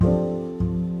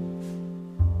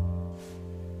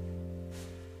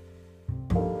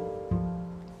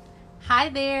Hi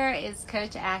there, it's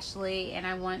Coach Ashley, and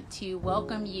I want to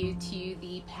welcome you to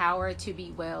the Power to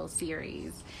Be Well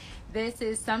series. This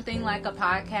is something like a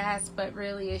podcast, but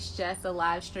really it's just a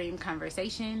live stream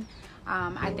conversation.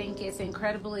 I think it's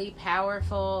incredibly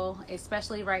powerful,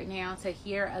 especially right now, to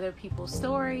hear other people's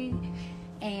story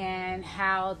and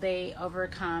how they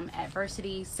overcome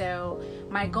adversity. So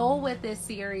my goal with this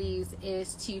series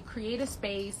is to create a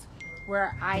space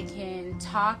where I can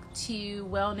talk to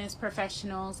wellness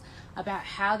professionals about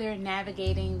how they're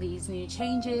navigating these new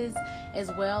changes,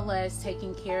 as well as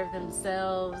taking care of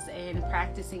themselves and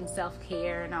practicing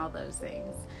self-care and all those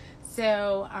things.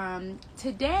 So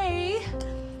today,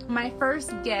 my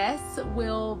first guest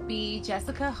will be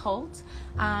Jessica Holt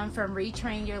from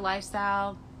Retrain Your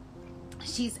Lifestyle.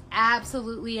 She's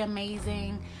absolutely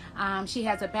amazing. She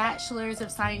has a bachelor's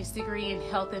of science degree in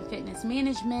health and fitness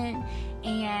management,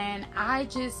 and I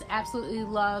just absolutely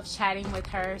love chatting with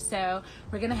her. So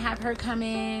we're going to have her come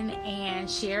in and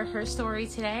share her story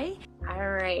today. All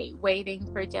right,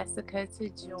 waiting for Jessica to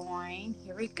join.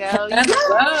 Here we go.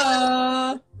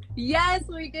 Hello. Yes,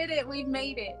 we did it. We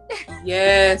made it.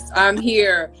 Yes, I'm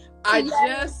here. I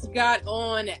Yes. just got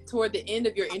on toward the end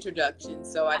of your introduction,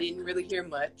 so I didn't really hear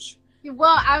much.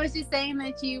 Well, I was just saying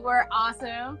that you were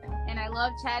awesome, and I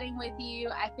love chatting with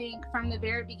you. I think from the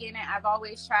very beginning, I've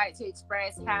always tried to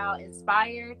express how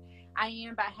inspired I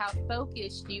am by how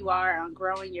focused you are on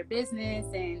growing your business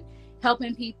and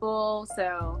helping people.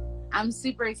 So I'm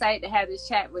super excited to have this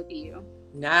chat with you.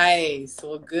 Nice.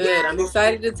 Well, good. Yes. I'm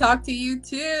excited to talk to you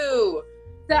too.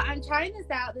 So I'm trying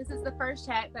this out. This is the first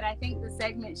chat, but I think the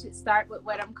segment should start with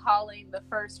what I'm calling the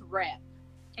first rep.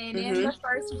 And in the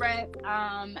first rep,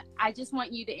 I just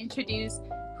want you to introduce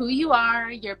who you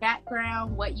are, your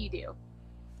background, what you do.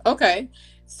 Okay.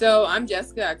 So I'm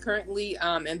Jessica. I currently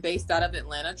am based out of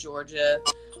Atlanta, Georgia.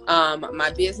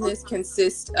 My business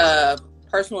consists of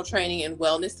personal training and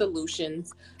wellness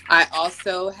solutions. I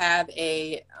also have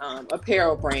a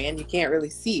apparel brand. You can't really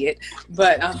see it,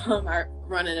 but I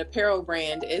run an apparel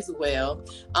brand as well.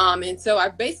 And so I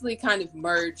basically kind of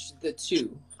merged the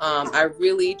two. I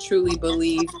really, truly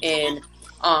believe in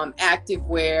active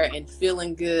wear and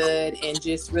feeling good and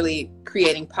just really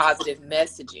creating positive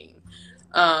messaging.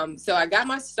 So I got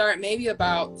my start maybe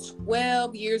about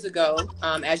 12 years ago.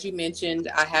 As you mentioned,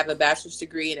 I have a bachelor's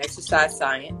degree in exercise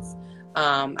science.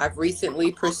 I've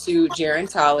recently pursued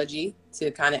gerontology to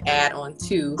kind of add on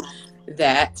to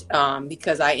that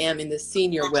because I am in the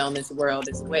senior wellness world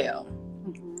as well.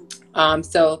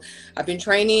 So I've been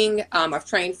training. I've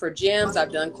trained for gyms.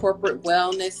 I've done corporate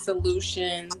wellness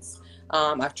solutions.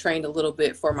 I've trained a little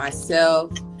bit for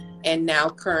myself. And now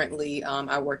currently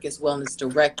I work as wellness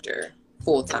director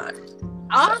full time.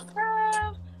 Awesome.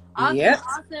 Yep.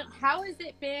 Awesome. How has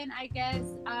it been, I guess,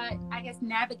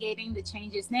 navigating the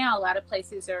changes now? A lot of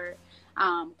places are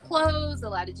closed. A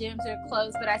lot of gyms are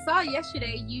closed. But I saw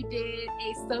yesterday you did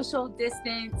a social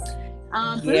distance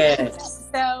Yes.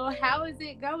 So how is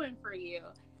it going for you?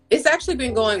 It's actually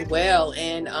been going well,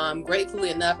 and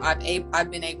gratefully enough,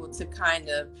 I've been able to kind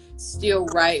of still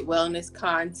write wellness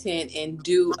content and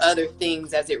do other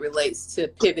things as it relates to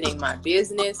pivoting my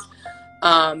business.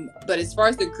 But as far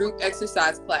as the group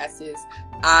exercise classes,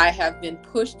 I have been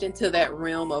pushed into that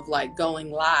realm of like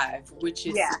going live, which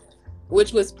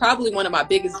was probably one of my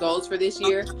biggest goals for this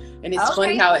year. And it's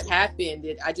funny how it happened.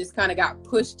 I just kind of got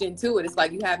pushed into it. It's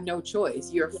like you have no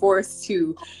choice. You're forced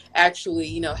to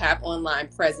actually, have online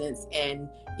presence and,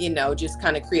 just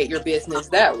kind of create your business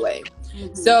that way.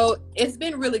 Mm-hmm. So it's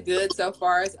been really good so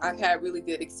far. I've had really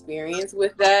good experience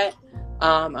with that.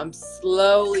 I'm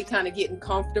slowly kind of getting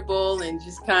comfortable and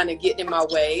just kind of getting in my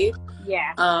way.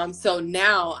 Yeah. So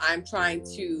now I'm trying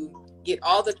to get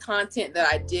all the content that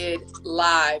I did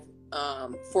live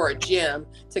for a gym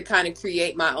to kind of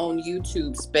create my own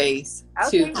YouTube space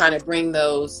to kind of bring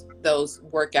those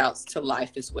workouts to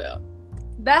life as well.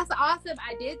 That's awesome.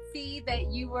 I did see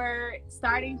that you were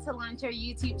starting to launch your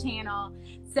YouTube channel.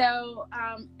 So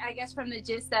I guess from the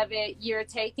gist of it, you're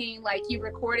taking, like, you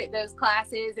recorded those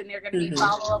classes and they're going to be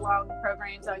follow along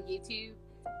programs on YouTube.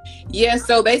 Yeah.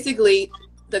 So basically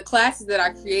the classes that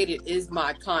I created is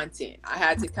my content. I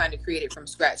had to kind of create it from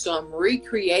scratch. So I'm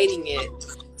recreating it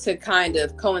to kind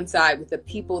of coincide with the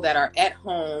people that are at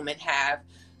home and have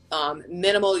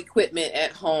minimal equipment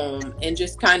at home, and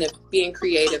just kind of being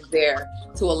creative there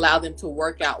to allow them to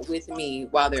work out with me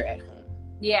while they're at home.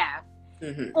 Yeah.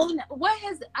 Mm-hmm. And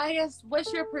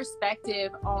what's your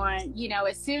perspective on,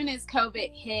 as soon as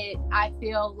COVID hit, I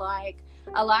feel like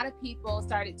a lot of people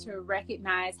started to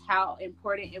recognize how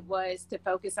important it was to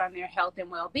focus on their health and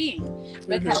well-being.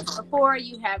 Because before,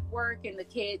 you have work and the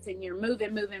kids and you're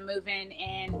moving,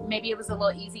 and maybe it was a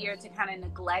little easier to kind of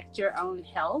neglect your own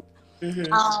health.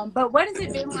 But what has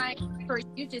it been like for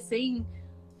you, just seeing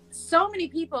so many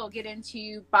people get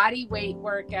into body weight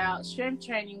workouts, strength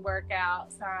training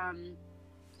workouts?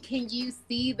 Can you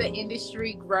see the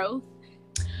industry growth?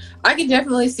 I can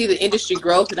definitely see the industry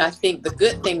growth. And I think the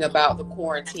good thing about the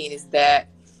quarantine is that,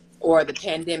 or the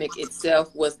pandemic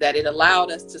itself, was that it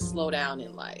allowed us to slow down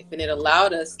in life. And it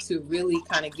allowed us to really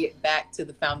kind of get back to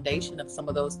the foundation of some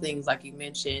of those things, like you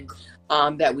mentioned,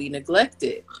 that we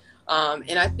neglected.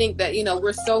 And I think that, you know,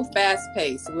 we're so fast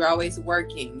paced. We're always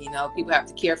working. You know, people have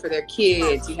to care for their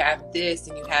kids. You have this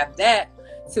and you have that,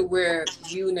 to where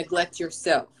you neglect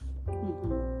yourself.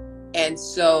 And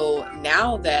so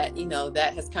now that, you know,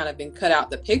 that has kind of been cut out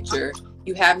the picture,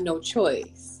 you have no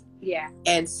choice. Yeah.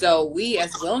 And so we as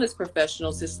wellness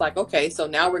professionals, it's like, okay, so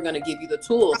now we're going to give you the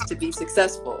tools to be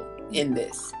successful in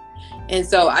this. And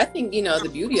so I think, you know, the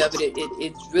beauty of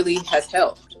it really has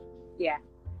helped. Yeah.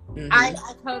 I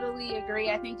totally agree.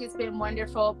 I think it's been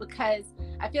wonderful, because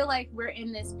I feel like we're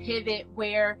in this pivot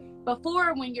where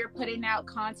before, when you're putting out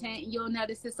content, you'll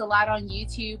notice this a lot on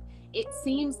YouTube, it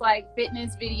seems like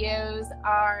fitness videos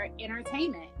are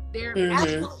entertainment. They're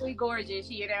absolutely gorgeous,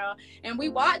 you know, and we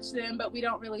watch them, but we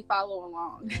don't really follow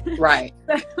along. Right.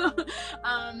 So,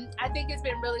 I think it's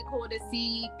been really cool to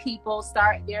see people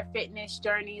start their fitness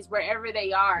journeys wherever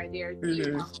they are. They're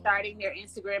you know, starting their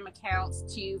Instagram accounts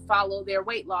to follow their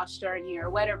weight loss journey or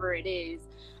whatever it is.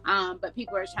 But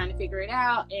people are trying to figure it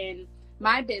out. And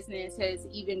my business has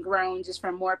even grown just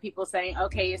from more people saying,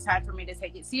 okay, it's time for me to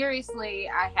take it seriously.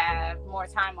 I have more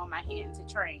time on my hand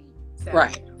to train. So,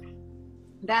 right.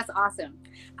 That's awesome.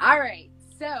 All right.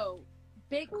 So,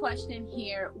 big question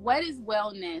here. What is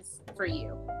wellness for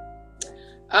you?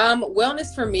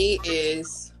 Wellness for me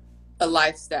is a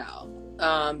lifestyle.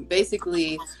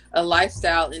 Basically, a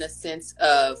lifestyle in a sense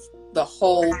of the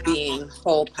whole being,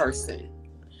 whole person.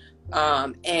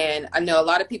 And I know a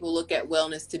lot of people look at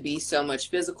wellness to be so much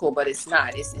physical, but it's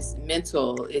not. It's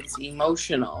mental, it's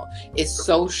emotional, it's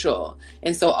social.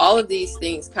 And so all of these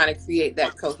things kind of create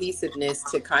that cohesiveness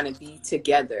to kind of be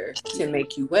together to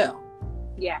make you well.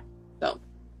 Yeah. So.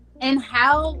 And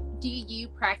how do you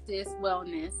practice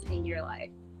wellness in your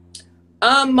life?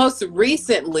 Most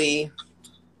recently,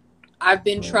 I've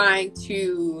been trying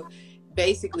to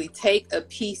basically take a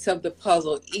piece of the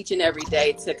puzzle each and every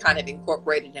day to kind of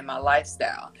incorporate it in my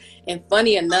lifestyle. And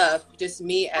funny enough, just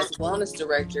me as wellness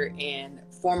director and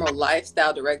former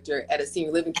lifestyle director at a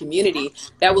senior living community,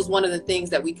 that was one of the things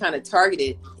that we kind of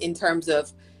targeted in terms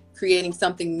of creating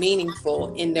something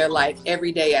meaningful in their life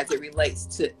every day as it relates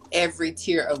to every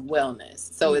tier of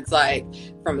wellness. So it's like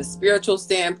from a spiritual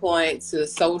standpoint to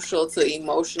social to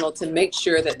emotional, to make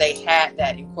sure that they had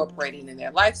that incorporated in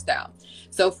their lifestyle.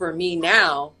 So for me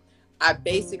now, I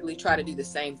basically try to do the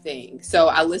same thing. So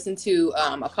I listen to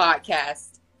a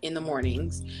podcast in the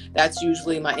mornings. That's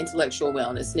usually my intellectual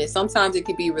wellness. And sometimes it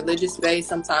could be religious based.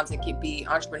 Sometimes it could be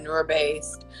entrepreneur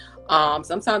based.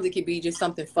 Sometimes it could be just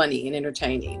something funny and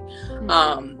entertaining.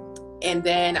 And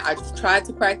then I tried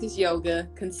to practice yoga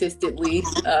consistently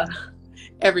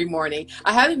every morning.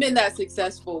 I haven't been that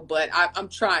successful, but I'm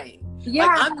trying. Yeah.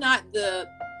 Like, I'm not the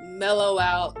mellow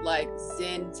out, like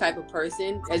Zen type of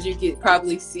person, as you could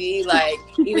probably see. Like,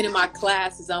 even in my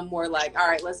classes, I'm more like, all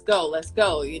right, let's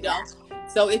go, you know?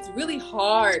 So it's really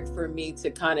hard for me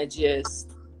to kind of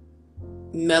just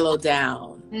mellow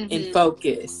down and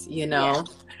focus, you know?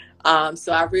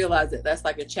 So I realized that that's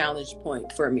like a challenge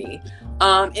point for me.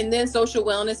 And then social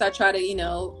wellness, I try to, you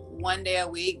know, one day a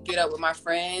week, get up with my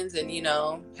friends and, you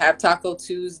know, have Taco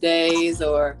Tuesdays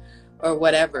or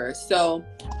whatever. So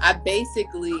I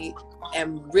basically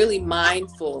am really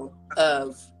mindful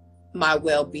of my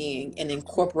well-being and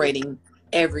incorporating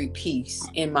every piece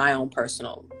in my own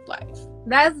personal life.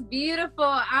 That's beautiful.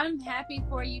 I'm happy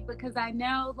for you, because I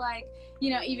know, like, you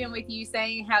know, even with you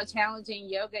saying how challenging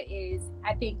yoga is,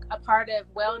 I think a part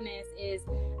of wellness is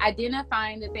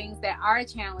identifying the things that are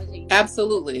challenging.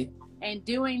 Absolutely. And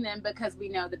doing them because we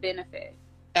know the benefit.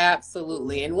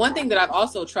 Absolutely. And one thing that I've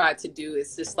also tried to do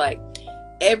is just like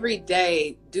every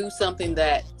day do something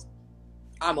that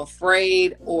I'm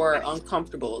afraid or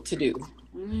uncomfortable to do.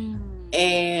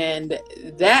 And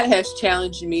that has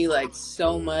challenged me like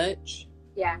so much.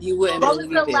 Yeah. You wouldn't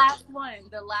believe it. What was the last one?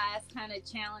 The last kind of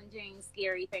challenging,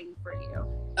 scary thing for you?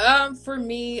 For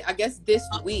me, I guess this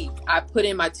week I put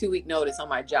in my 2-week notice on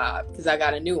my job because I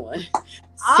got a new one.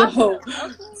 Awesome.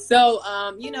 So,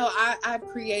 you know, I've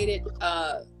created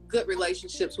good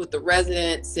relationships with the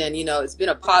residents, and, you know, it's been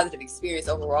a positive experience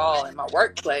overall in my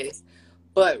workplace.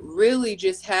 But really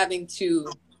just having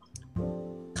to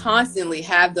constantly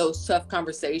have those tough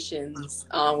conversations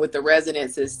with the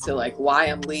residents as to like why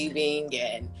I'm leaving.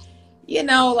 And, you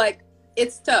know, like,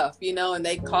 it's tough, you know, and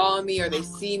they call me or they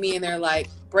see me and they're like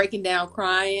breaking down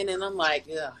crying, and I'm like,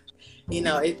 ugh. You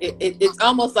know, it's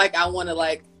almost like I want to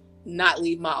like not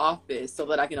leave my office so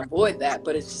that I can avoid that.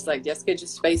 But it's just like, Jessica,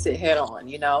 just face it head on,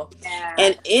 you know. Yeah.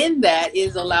 And in that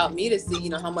is allowed me to see, you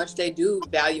know, how much they do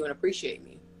value and appreciate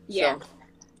me. Yeah. So.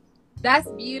 That's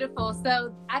beautiful.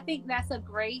 So I think that's a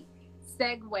great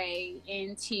segue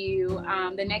into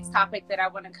the next topic that I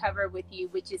want to cover with you,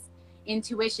 which is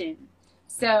intuition.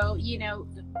 So, you know,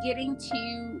 getting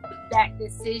to that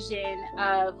decision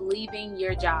of leaving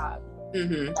your job.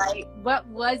 Mm-hmm. Right? What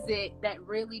was it that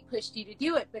really pushed you to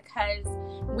do it? Because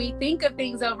we think of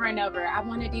things over and over. I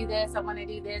want to do this. I want to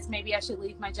do this. Maybe I should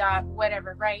leave my job,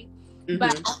 whatever, right? Mm-hmm.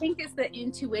 But I think it's the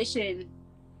intuition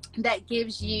that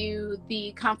gives you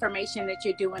the confirmation that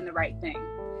you're doing the right thing.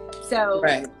 So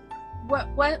right.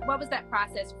 What was that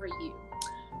process for you?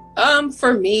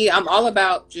 For me, I'm all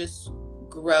about just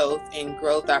growth and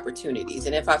growth opportunities.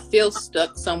 And if I feel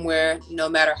stuck somewhere, no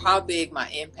matter how big my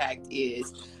impact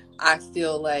is, I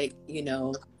feel like, you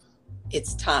know,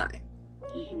 it's time.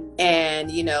 Mm-hmm. And,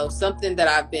 you know, something that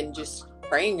I've been just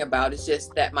praying about is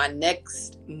just that my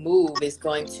next move is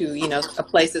going to, you know, a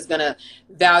place that's going to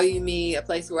value me, a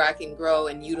place where I can grow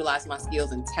and utilize my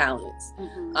skills and talents.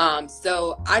 Mm-hmm.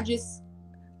 So I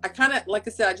kind of, like I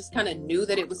said, I just kind of knew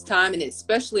that it was time. And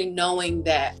especially knowing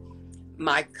that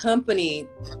my company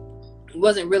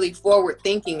wasn't really forward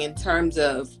thinking in terms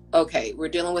of, okay, we're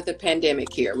dealing with a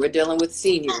pandemic here. We're dealing with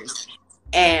seniors.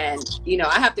 And, you know,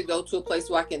 I have to go to a place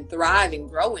where I can thrive and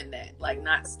grow in that, like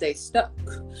not stay stuck.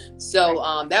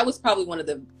 So that was probably one of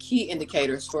the key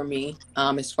indicators for me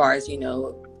as far as, you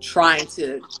know, trying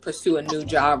to pursue a new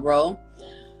job role.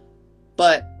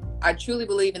 But I truly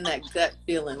believe in that gut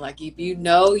feeling. Like if you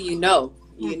know, you know,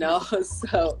 you know.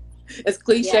 So as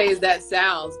cliche as that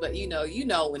sounds, but you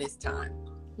know when it's time.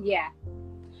 Yeah.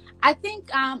 I think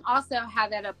also how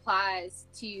that applies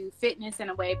to fitness in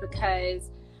a way, because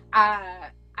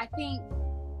I think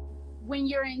when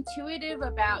you're intuitive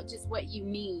about just what you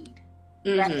need,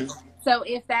 right? So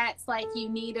if that's like you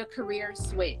need a career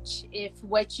switch, if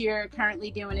what you're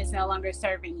currently doing is no longer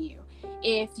serving you,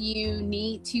 if you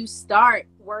need to start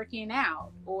working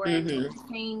out or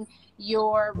increasing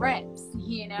your reps,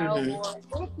 you know,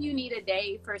 or if you need a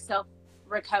day for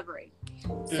self-recovery.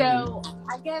 So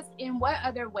I guess in what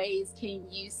other ways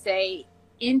can you say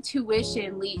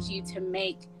intuition leads you to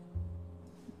make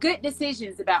good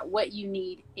decisions about what you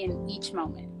need in each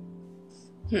moment?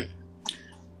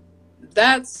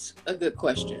 That's a good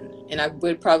question. And I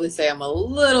would probably say I'm a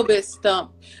little bit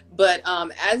stumped, but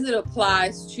as it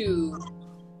applies to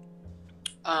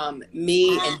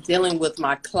me and dealing with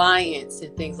my clients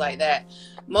and things like that,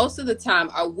 most of the time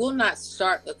I will not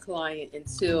start a client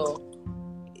until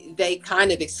they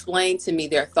kind of explain to me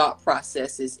their thought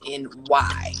processes in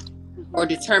why, or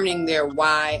determining their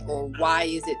why, or why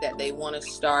is it that they want to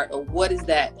start, or what is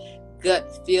that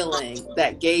gut feeling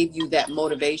that gave you that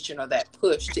motivation or that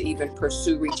push to even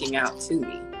pursue reaching out to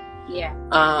me.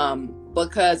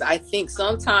 Because I think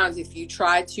sometimes if you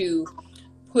try to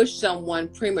push someone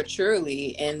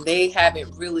prematurely and they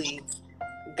haven't really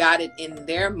got it in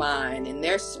their mind and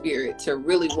their spirit to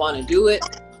really want to do it,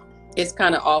 it's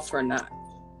kind of all for naught.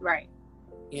 Right.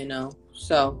 You know,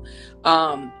 so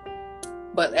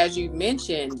but as you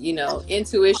mentioned, you know,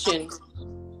 intuition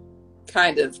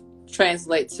kind of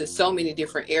translates to so many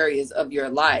different areas of your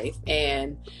life,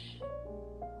 and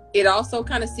it also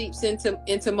kind of seeps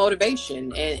into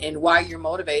motivation and why you're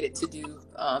motivated to do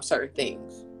certain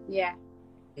things.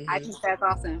 I think that's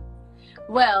awesome.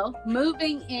 Well,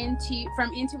 moving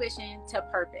from intuition to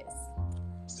purpose,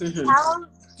 how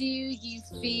do you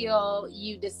feel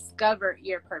you discovered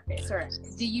your purpose, or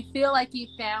do you feel like you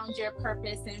found your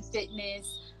purpose in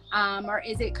fitness, or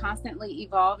is it constantly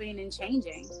evolving and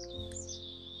changing?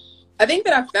 I think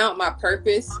that I found my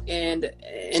purpose, and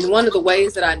one of the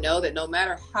ways that I know that no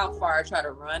matter how far I try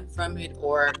to run from it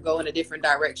or go in a different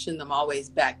direction, I'm always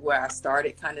back where I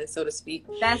started, kind of, so to speak.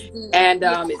 That's deep. And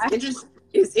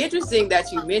it's interesting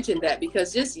that you mentioned that,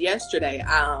 because just yesterday,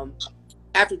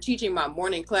 after teaching my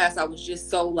morning class, I was just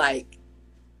so like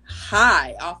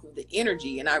high off of the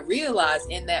energy, and I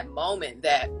realized in that moment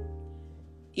that,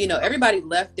 you know, everybody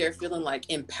left there feeling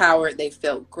like empowered. They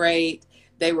felt great.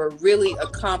 They were really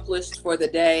accomplished for the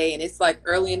day. And it's like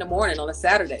early in the morning on a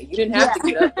Saturday. You didn't have to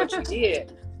get up, but you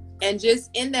did. And just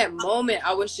in that moment,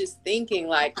 I was just thinking,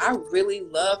 like, I really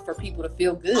love for people to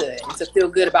feel good and to feel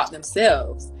good about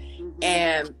themselves.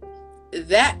 And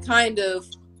that kind of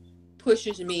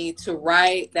pushes me to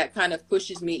write. That kind of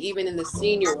pushes me, even in the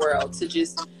senior world, to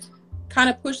just kind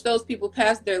of push those people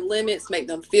past their limits, make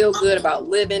them feel good about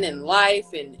living and life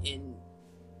and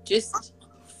just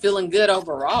feeling good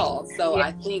overall. So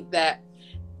I think that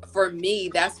for me,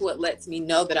 that's what lets me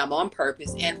know that I'm on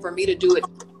purpose, and for me to do it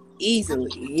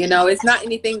easily. You know, it's not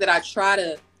anything that I try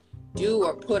to do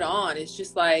or put on. It's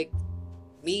just like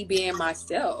me being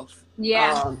myself.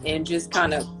 And just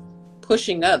kind of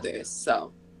pushing others.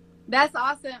 So that's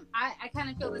awesome. I kind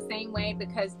of feel the same way,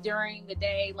 because during the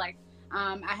day, like,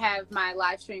 I have my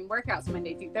live stream workouts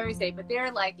Monday through Thursday, but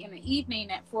they're like in the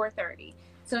evening at 4:30.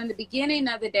 So in the beginning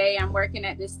of the day, I'm working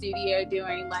at the studio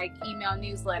doing like email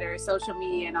newsletters, social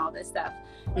media, and all this stuff.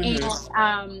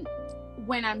 And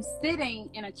when I'm sitting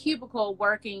in a cubicle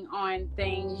working on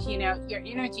things, you know, your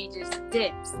energy just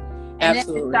dips. And then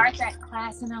to start that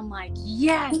class, and I'm like,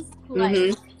 yes,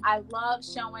 like I love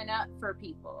showing up for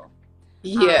people.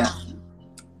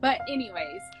 But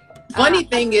anyways, funny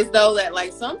thing is though that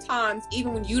like sometimes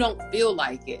even when you don't feel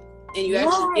like it, and you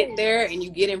actually get there and you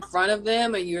get in front of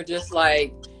them, and you're just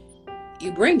like,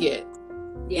 you bring it,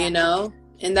 you know,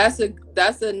 and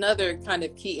that's another kind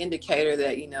of key indicator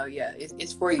that, you know,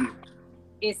 it's for you.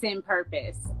 It's in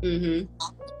purpose.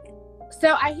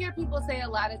 So I hear people say a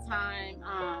lot of time,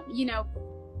 you know,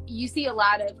 you see a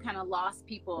lot of kind of lost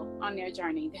people on their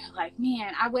journey. They're like,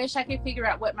 man, I wish I could figure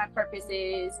out what my purpose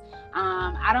is.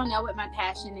 I don't know what my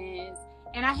passion is.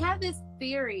 And I have this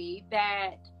theory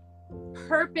that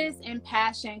purpose and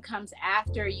passion comes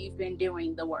after you've been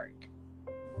doing the work.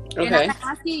 And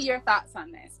I see your thoughts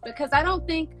on this, because I don't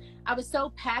think I was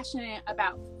so passionate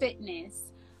about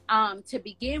fitness to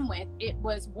begin with. It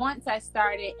was once I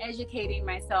started educating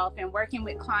myself and working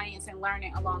with clients and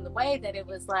learning along the way that it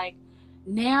was like,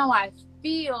 now I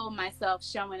feel myself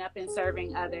showing up and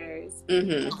serving others.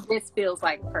 This feels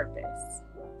like purpose.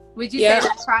 Would you say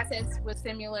that process was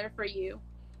similar for you?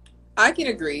 I can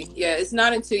agree. Yeah, it's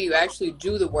not until you actually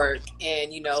do the work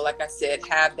and, you know, like I said,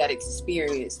 have that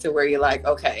experience to where you're like,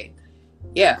 okay,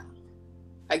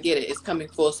 I get it. It's coming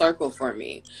full circle for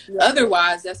me.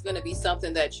 Otherwise, that's going to be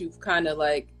something that you've kind of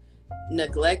like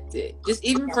neglected. Just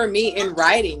even for me in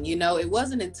writing, you know, it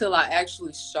wasn't until I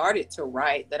actually started to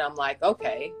write that I'm like,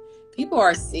 okay, people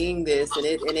are seeing this and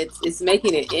it's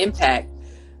making an impact.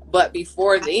 But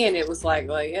before then, it was like,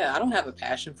 well, I don't have a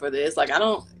passion for this. Like, I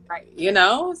don't, you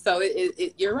know, so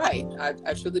you're right.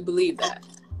 I truly believe that.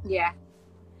 Yeah.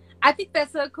 I think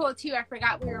that's so cool too. I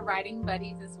forgot we were writing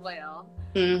buddies as well.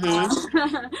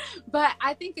 But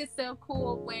I think it's so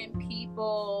cool when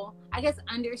people, I guess,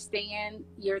 understand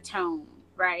your tone,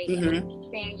 right? And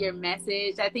understand your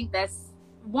message. I think that's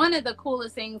one of the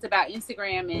coolest things about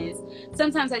Instagram is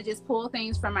sometimes I just pull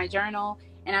things from my journal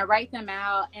and I write them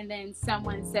out, and then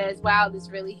someone says, wow, this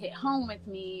really hit home with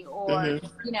me, or,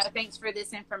 you know, thanks for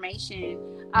this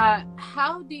information.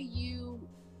 How do you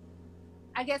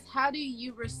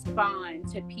respond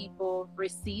to people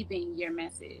receiving your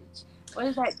message? What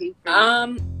does that do for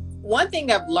you? One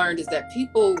thing I've learned is that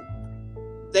people,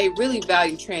 they really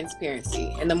value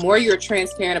transparency. And the more you're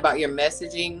transparent about your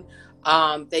messaging,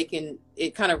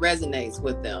 it kind of resonates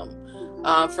with them.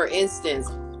 For instance,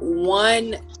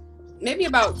 maybe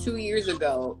about 2 years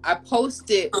ago, I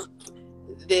posted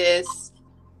this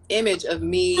image of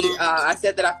me. I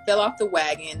said that I fell off the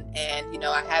wagon and, you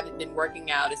know, I haven't been working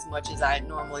out as much as I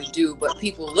normally do, but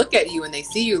people look at you and they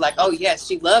see you like, oh yes,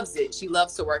 she loves it. She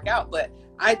loves to work out. But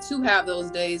I too have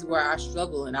those days where I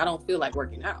struggle and I don't feel like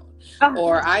working out.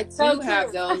 Or I too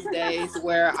have those days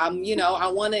where I'm, you know, I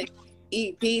want to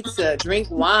eat pizza,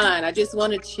 drink wine. I just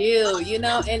want to chill, you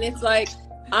know, and it's like,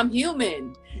 I'm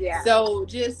human. So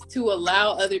just to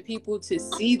allow other people to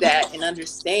see that and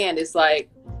understand, it's like,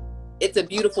 it's a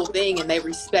beautiful thing, and they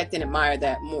respect and admire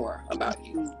that more about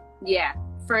you. Yeah,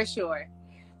 for sure.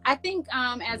 I think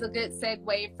as a good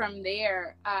segue from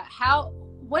there,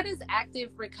 what does active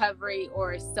recovery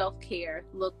or self-care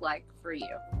look like for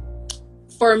you?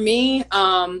 For me,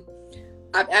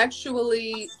 I've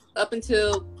actually, up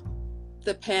until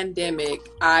the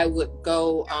pandemic, I would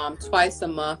go twice a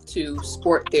month to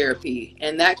sport therapy,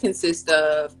 and that consists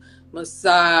of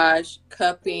massage,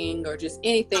 cupping, or just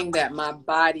anything that my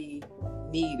body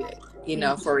needed, you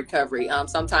know, for recovery.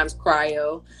 Sometimes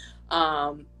cryo.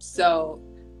 So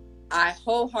I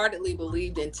wholeheartally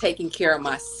believed in taking care of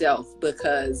myself,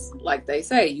 because like they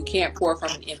say, you can't pour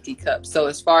from an empty cup. So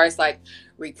as far as like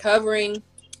recovering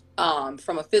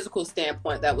from a physical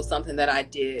standpoint, that was something that I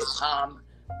did.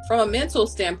 from a mental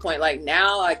standpoint, like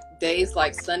now, like days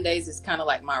like Sundays is kind of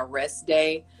like my rest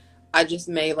day. I just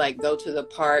may like go to the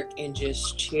park and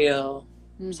just chill.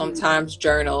 Mm-hmm. Sometimes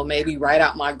journal, maybe write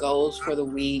out my goals for the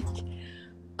week.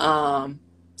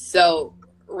 So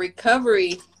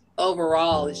recovery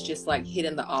overall is just like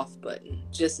hitting the off button.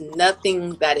 Just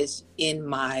nothing that is in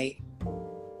my.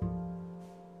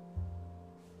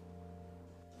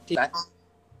 I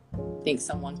think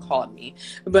someone called me,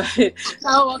 but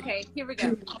oh, okay, here we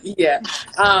go. Yeah.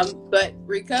 But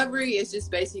recovery is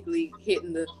just basically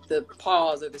hitting the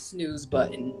pause or the snooze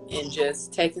button and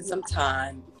just taking some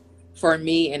time for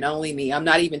me and only me. I'm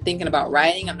not even thinking about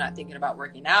writing. I'm not thinking about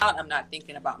working out. I'm not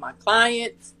thinking about my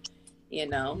clients, you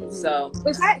know. Mm-hmm. So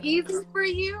is that easy for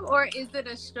you, or is it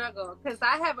a struggle? Because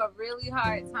I have a really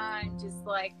hard time just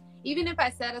like, even if I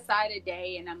set aside a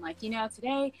day and I'm like, you know,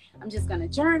 today I'm just going to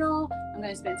journal, I'm going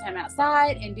to spend time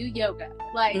outside and do yoga.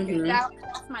 Like, Mm-hmm.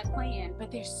 that's my plan.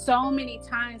 But there's so many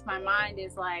times my mind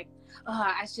is like,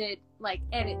 oh, I should like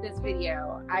edit this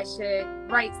video. I should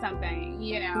write something,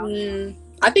 you know.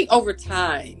 I think over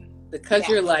time, because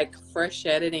Yeah. you're like fresh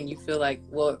at it and you feel like,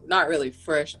 well, not really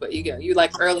fresh, but you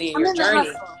like early in your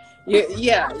journey.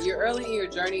 You're early in your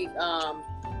journey.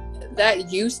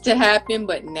 That used to happen,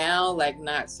 but now like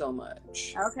not so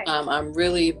much. Okay. I'm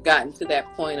really gotten to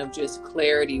that point of just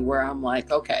clarity where I'm like,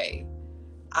 okay,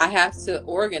 I have to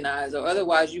organize, or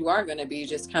otherwise you are going to be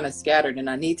just kind of scattered, and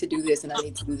I need to do this and I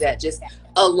need to do that. Just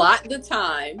allot the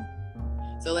time.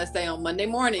 So let's say on Monday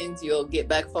mornings, you'll get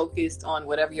back focused on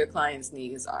whatever your client's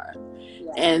needs are.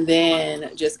 Yeah. And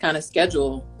then just kind of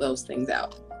schedule those things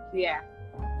out. Yeah,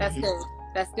 that's good.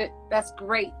 That's good. That's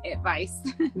great advice.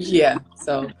 Yeah.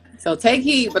 So take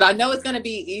heed, but I know it's going to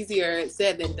be easier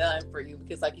said than done for you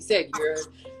because, like you said,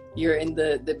 you're in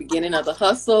the beginning of the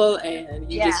hustle,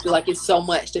 and you just feel like it's so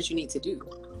much that you need to do.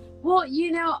 Well,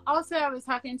 you know, also I was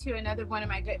talking to another one of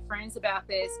my good friends about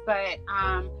this, but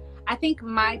I think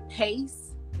my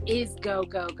pace is go,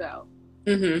 go, go.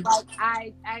 Mm-hmm.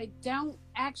 Like I don't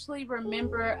actually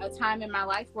remember a time in my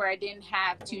life where I didn't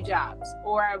have 2 jobs,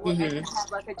 or I would have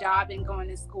like a job and going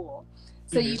to school.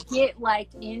 So you get like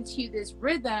into this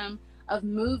rhythm of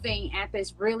moving at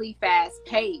this really fast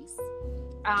pace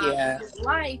in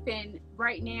life. And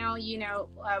right now, you know,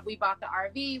 we bought the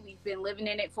RV. We've been living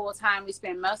in it full time. We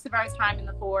spend most of our time in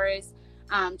the forest,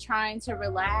 trying to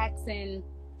relax. And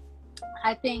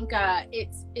I think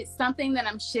it's something that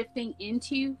I'm shifting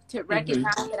into, to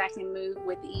recognize that I can move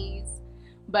with ease.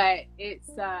 But it's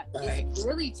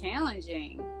really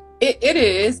challenging. It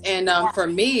is. And for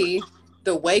me,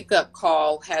 the wake up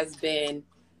call has been,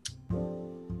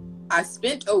 I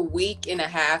spent a week and a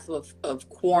half of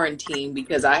quarantine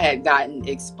because I had gotten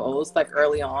exposed like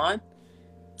early on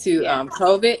to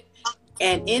COVID.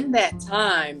 And in that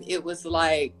time, it was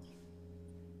like,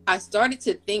 I started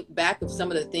to think back of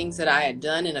some of the things that I had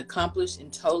done and accomplished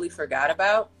and totally forgot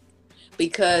about,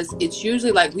 because it's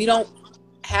usually like we don't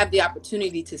have the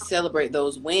opportunity to celebrate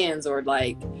those wins or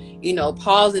like, you know,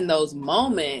 pause in those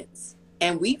moments.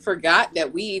 And we forgot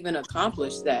that we even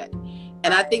accomplished that.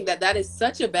 And I think that is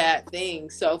such a bad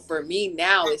thing. So for me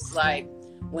now, it's like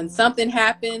when something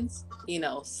happens, you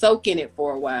know, soak in it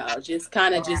for a while. Just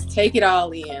kind of just take it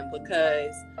all in,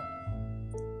 because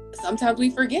sometimes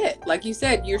we forget. Like you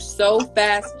said, you're so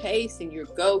fast paced and you're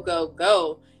go, go,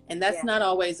 go. And that's not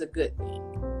always a good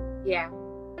thing. Yeah.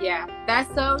 Yeah.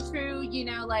 That's so true. You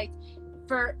know, like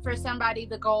for somebody,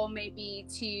 the goal may be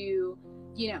to,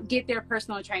 you know, get their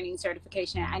personal training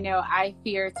certification. I know I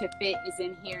Fear to Fit is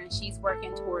in here and she's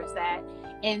working towards that.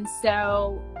 And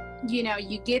so, you know,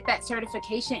 you get that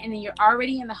certification and then you're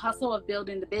already in the hustle of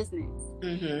building the business.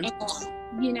 And,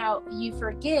 you know, you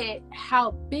forget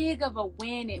how big of a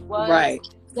win it was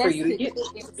for you to get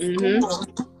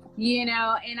you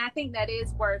know, and I think that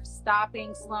is worth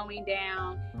stopping, slowing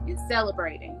down, and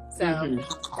celebrating. So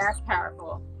that's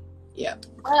powerful. Yeah.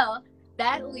 Well,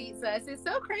 that leads us, it's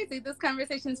so crazy, this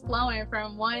conversation's flowing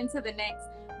from one to the next,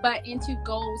 but into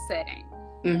goal setting.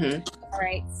 All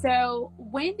right. So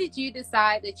when did you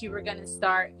decide that you were going to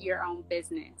start your own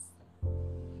business?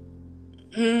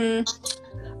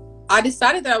 I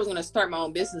decided that I was going to start my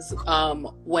own business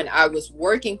when I was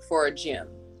working for a gym.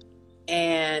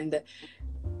 And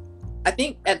I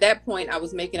think at that point I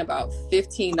was making about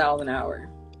 $15 an hour.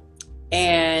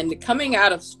 And coming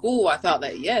out of school, I thought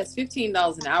that, yes,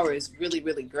 $15 an hour is really,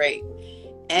 really great.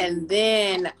 And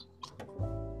then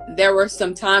there were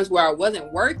some times where I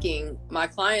wasn't working. My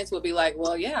clients would be like,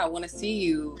 well, yeah, I want to see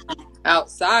you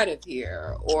outside of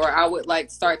here. Or I would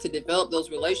like start to develop those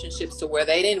relationships to where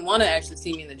they didn't want to actually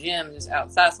see me in the gym, just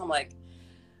outside. So I'm like,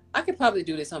 I could probably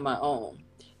do this on my own.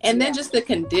 And then just the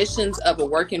conditions of a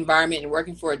work environment and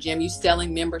working for a gym, you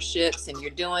selling memberships and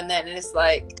you're doing that. And it's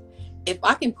like, if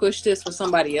I can push this for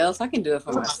somebody else, I can do it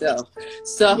for myself.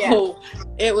 So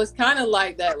it was kind of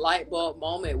like that light bulb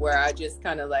moment where I just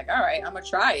kind of like, all right, I'm going to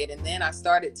try it. And then I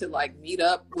started to like meet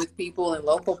up with people in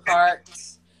local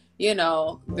parks, you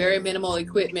know, very minimal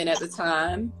equipment at the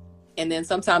time. And then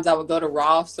sometimes I would go to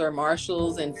Ross or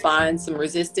Marshall's and find some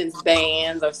resistance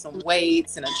bands or some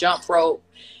weights and a jump rope.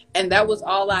 And that was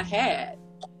all I had.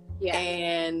 Yeah.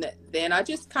 And then I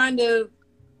just kind of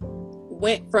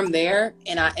went from there,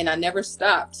 and I never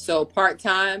stopped. So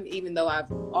part-time, even though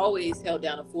I've always held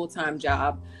down a full-time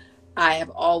job, I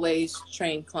have always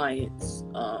trained clients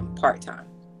part-time.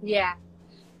 Yeah.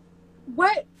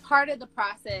 What part of the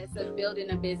process of building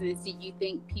a business do you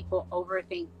think people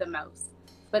overthink the most?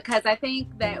 Because I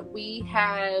think that we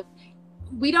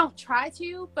don't try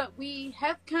to, but we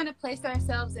have kind of placed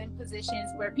ourselves in positions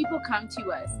where people come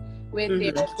to us with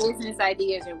their business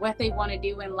ideas or what they want to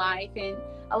do in life. And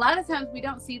a lot of times we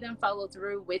don't see them follow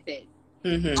through with it.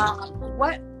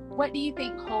 What do you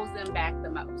think holds them back the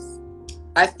most?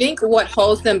 I think what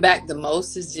holds them back the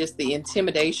most is just the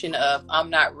intimidation of I'm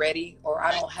not ready, or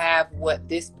I don't have what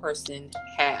this person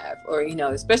have, or, you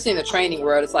know, especially in the training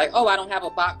world, it's like, oh, I don't have a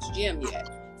box gym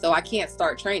yet, so I can't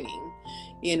start training,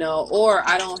 you know, or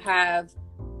I don't have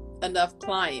enough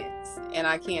clients and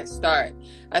I can't start.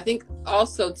 I think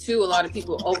also too, a lot of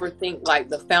people overthink like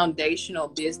the foundational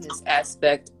business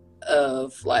aspect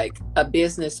of like a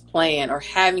business plan or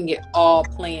having it all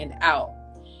planned out.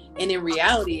 And in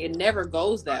reality, it never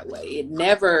goes that way. It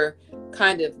never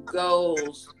kind of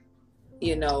goes,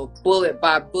 you know, bullet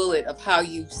by bullet of how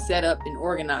you set up and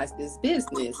organize this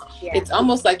business. Yeah. It's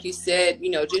almost like you said, you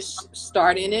know, just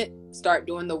start in it, start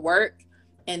doing the work,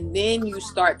 and then you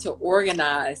start to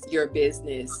organize your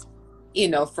business, you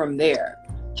know, from there.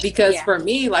 Because for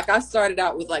me, like I started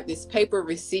out with like this paper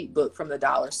receipt book from the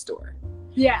dollar store.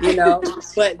 Yeah. You know,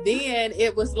 but then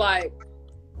it was like,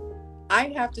 I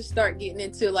have to start getting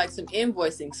into like some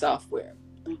invoicing software.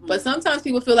 But sometimes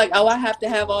people feel like, oh, I have to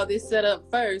have all this set up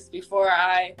first before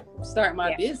I start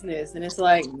my business. And it's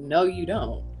like, no, you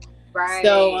don't. Right.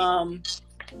 So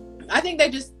I think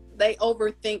they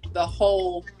overthink the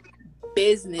whole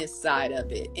business side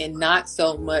of it and not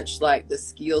so much like the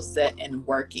skill set and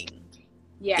working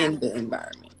in the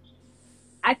environment.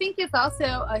 I think it's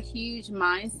also a huge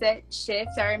mindset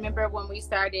shift. I remember when we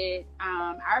started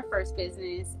our first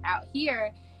business out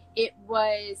here, it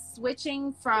was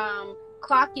switching from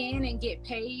clock in and get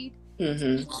paid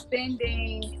to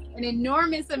spending an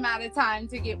enormous amount of time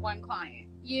to get one client,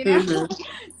 you know?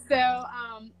 So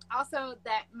also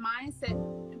that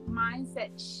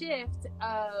mindset shift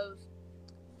of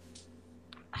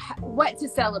what to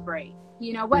celebrate,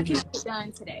 you know, what can I get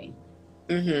done today?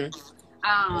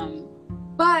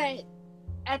 But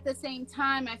at the same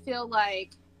time, I feel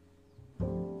like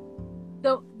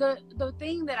the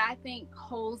thing that I think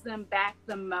holds them back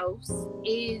the most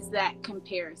is that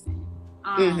comparison.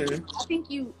 I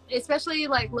think you, especially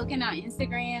like looking on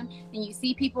Instagram and you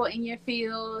see people in your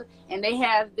field and they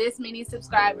have this many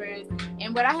subscribers.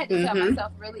 And what I had to tell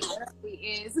myself really early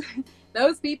is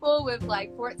those people with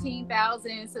like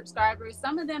 14,000 subscribers,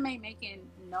 some of them ain't making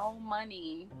no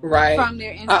money from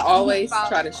their Instagram. I always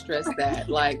try to stress that.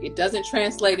 Like, it doesn't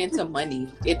translate into money.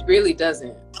 It really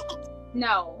doesn't.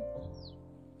 No.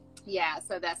 Yeah,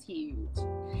 so that's huge.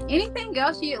 Anything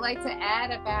else you'd like to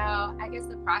add about, I guess,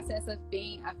 the process of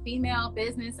being a female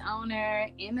business owner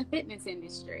in the fitness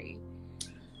industry?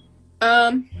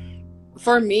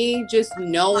 For me, just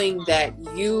knowing that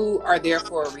you are there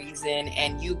for a reason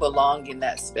and you belong in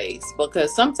that space,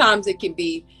 because sometimes it can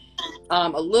be a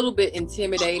little bit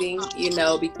intimidating, you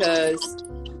know, because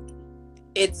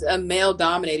it's a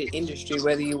male-dominated industry,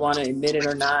 whether you want to admit it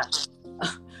or not.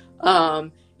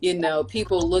 You know,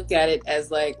 people look at it as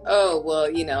like, oh, well,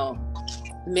 you know,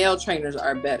 male trainers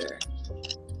are better,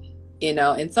 you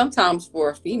know, and sometimes for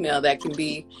a female that can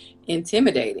be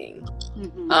intimidating.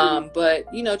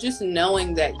 But, you know, just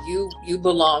knowing that you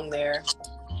belong there,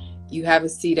 you have a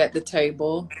seat at the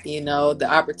table, you know,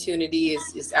 the opportunity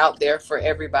is out there for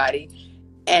everybody.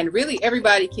 And really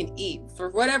everybody can eat. For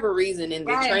whatever reason in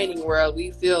the training world,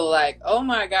 we feel like, oh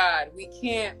my God, we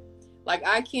can't, like,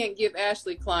 I can't give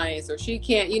Ashley clients, or she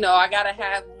can't, you know, I gotta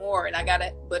have more, and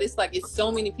but it's like, it's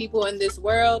so many people in this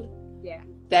world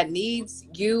that needs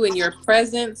you and your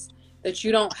presence that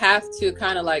you don't have to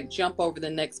kind of like jump over the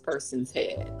next person's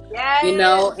head, you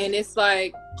know? And it's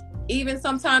like, even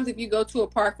sometimes if you go to a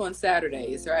park on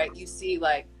Saturdays, right, you see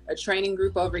like a training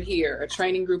group over here, a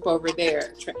training group over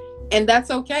there, and that's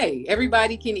okay.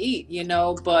 Everybody can eat, you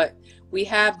know, but we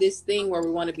have this thing where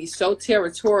we want to be so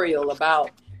territorial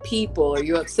about people, or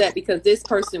you're upset because this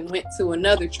person went to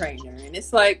another trainer. And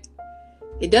it's like,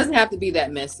 it doesn't have to be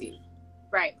that messy.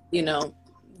 Right. You know,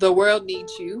 the world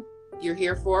needs you. You're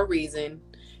here for a reason.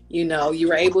 You know, you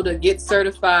were able to get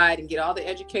certified and get all the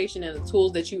education and the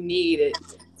tools that you needed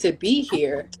to be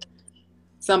here.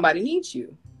 Somebody needs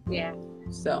you. Yeah.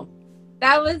 So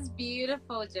that was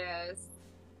beautiful, Jess.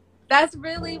 That's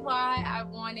really why I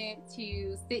wanted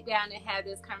to sit down and have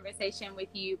this conversation with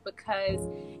you, because,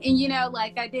 and you know,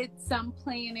 like I did some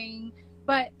planning,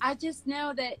 but I just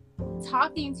know that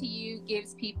talking to you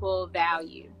gives people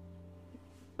value,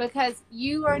 because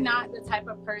you are not the type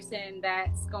of person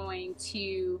that's going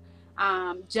to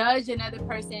judge another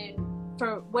person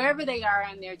for wherever they are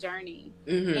on their journey.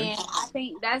 Mm-hmm. And I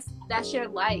think that's your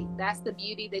light. That's the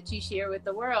beauty that you share with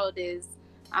the world is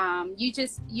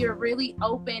you're a really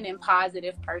open and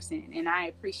positive person. And I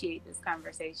appreciate this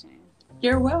conversation.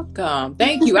 You're welcome.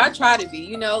 Thank you. I try to be,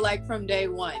 you know, like from day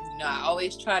one, you know, I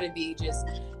always try to be just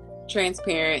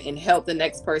transparent and help the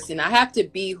next person. I have to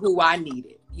be who I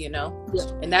needed, you know,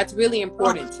 and that's really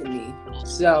important to me.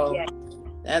 So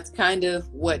that's kind of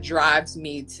what drives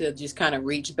me to just kind of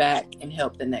reach back and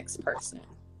help the next person.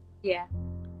 Yeah,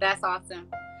 that's awesome.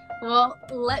 Well,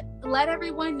 let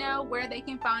everyone know where they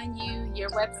can find you,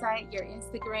 your website, your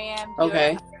Instagram.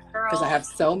 Okay, because I have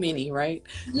so many, right?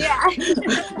 Yeah.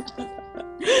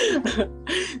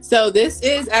 So this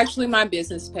is actually my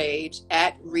business page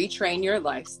at Retrain Your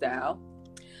Lifestyle.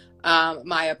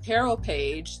 My apparel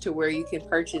page to where you can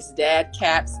purchase dad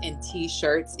caps and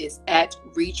t-shirts is at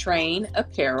Retrain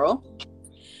Apparel.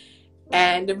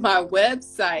 And my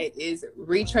website is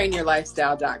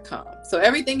retrainyourlifestyle.com. So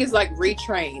everything is like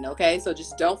retrain, okay? So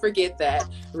just don't forget that.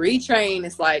 Retrain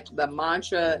is like the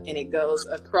mantra, and it goes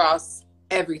across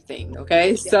everything,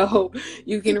 okay? So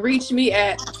you can reach me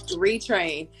at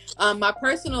Retrain. My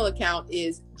personal account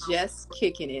is Just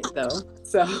Kicking It, though.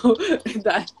 So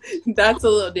that's a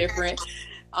little different.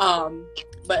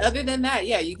 But other than that,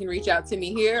 yeah, you can reach out to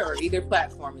me here, or either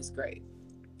platform is great.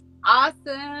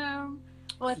 Awesome.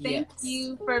 Well, thank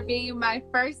you for being my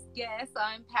first guest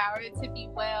on Empowered to Be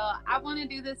Well. I want to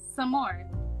do this some more.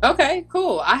 Okay,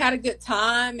 cool. I had a good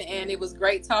time, and it was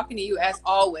great talking to you as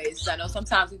always. I know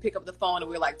sometimes we pick up the phone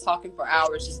and we're like talking for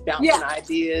hours, just bouncing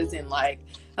ideas and like,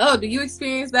 oh, do you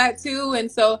experience that too?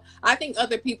 And so I think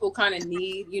other people kind of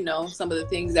need, you know, some of the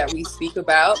things that we speak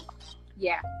about.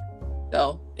 Yeah.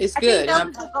 So it's good. I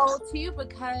think that was the goal too,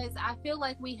 because I feel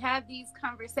like we have these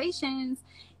conversations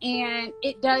and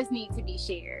it does need to be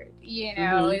shared. You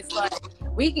know, it's like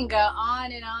we can go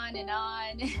on and on and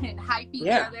on and hype each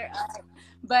other up,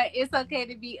 but it's okay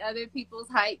to be other people's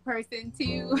hype person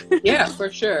too. Yeah,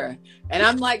 for sure. And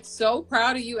I'm like so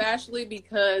proud of you, Ashley,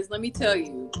 because let me tell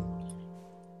you,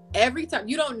 every time,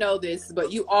 you don't know this,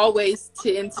 but you always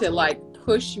tend to like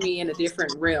push me in a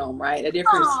different realm, right? A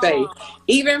different space.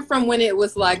 Even from when it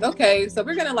was like, okay, so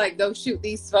we're gonna like go shoot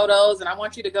these photos and I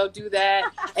want you to go do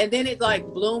that. And then it like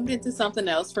bloomed into something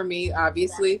else for me,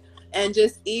 obviously. And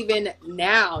just even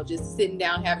now, just sitting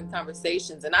down having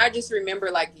conversations. And I just remember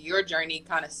like your journey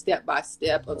kind of step by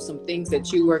step of some things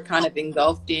that you were kind of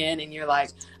engulfed in. And you're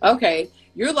like, okay,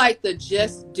 you're like the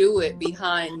just do it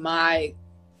behind my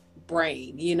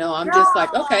brain, you know. I'm just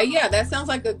like, okay, yeah, that sounds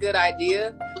like a good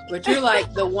idea, but you're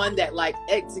like the one that like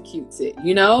executes it,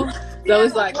 you know. So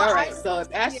it's like, all right, so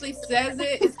if Ashley says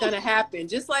it, it's gonna happen.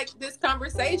 Just like this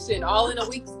conversation, all in a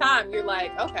week's time, you're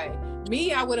like, okay.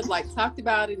 Me, I would have like talked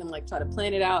about it and like try to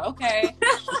plan it out. Okay,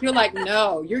 if you're like,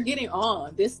 no, you're getting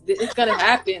on this, it's gonna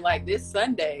happen like this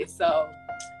Sunday. So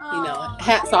you know,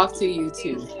 hats off to you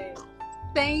too.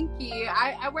 Thank you.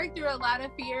 I work through a lot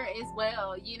of fear as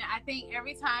well. You know, I think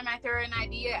every time I throw an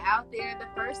idea out there, the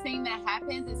first thing that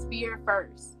happens is fear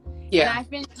first. Yeah. And I've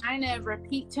been trying to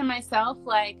repeat to myself,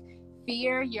 like,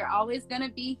 fear, you're always going to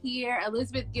be here.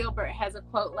 Elizabeth Gilbert has a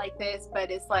quote like this,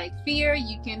 but it's like, fear,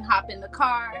 you can hop in the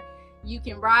car, you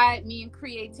can ride. Me and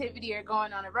creativity are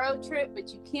going on a road trip, but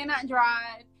you cannot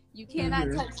drive. You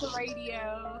cannot touch the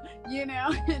radio, you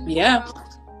know? And so,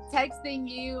 texting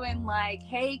you and like,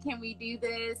 hey, can we do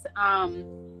this?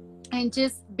 And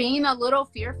just being a little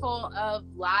fearful of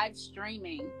live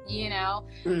streaming, you know,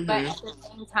 but at the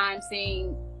same time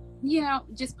saying, you know,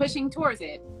 just pushing towards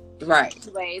it. Right.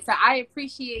 So I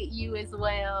appreciate you as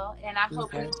well. And I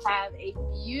hope you have a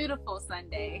beautiful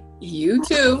Sunday. You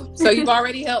too. So you've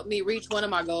already helped me reach one of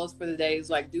my goals for the day, is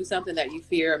like do something that you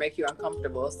fear or make you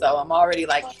uncomfortable. So I'm already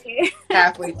like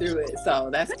halfway through it. So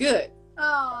that's good.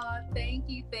 Oh, thank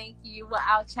you. Thank you. Well,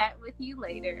 I'll chat with you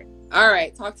later. All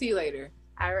right. Talk to you later.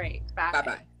 All right. Bye.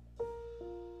 Bye-bye.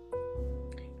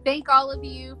 Thank all of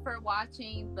you for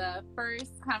watching the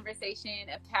first conversation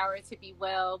of Power to Be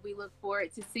Well. We look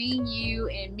forward to seeing you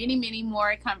in many, many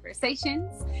more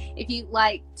conversations. If you'd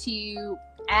like to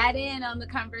add in on the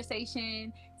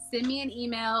conversation, send me an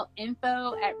email,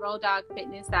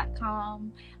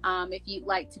 info@rolldogfitness.com, if you'd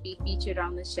like to be featured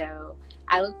on the show.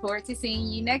 I look forward to seeing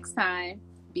you next time.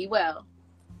 Be well.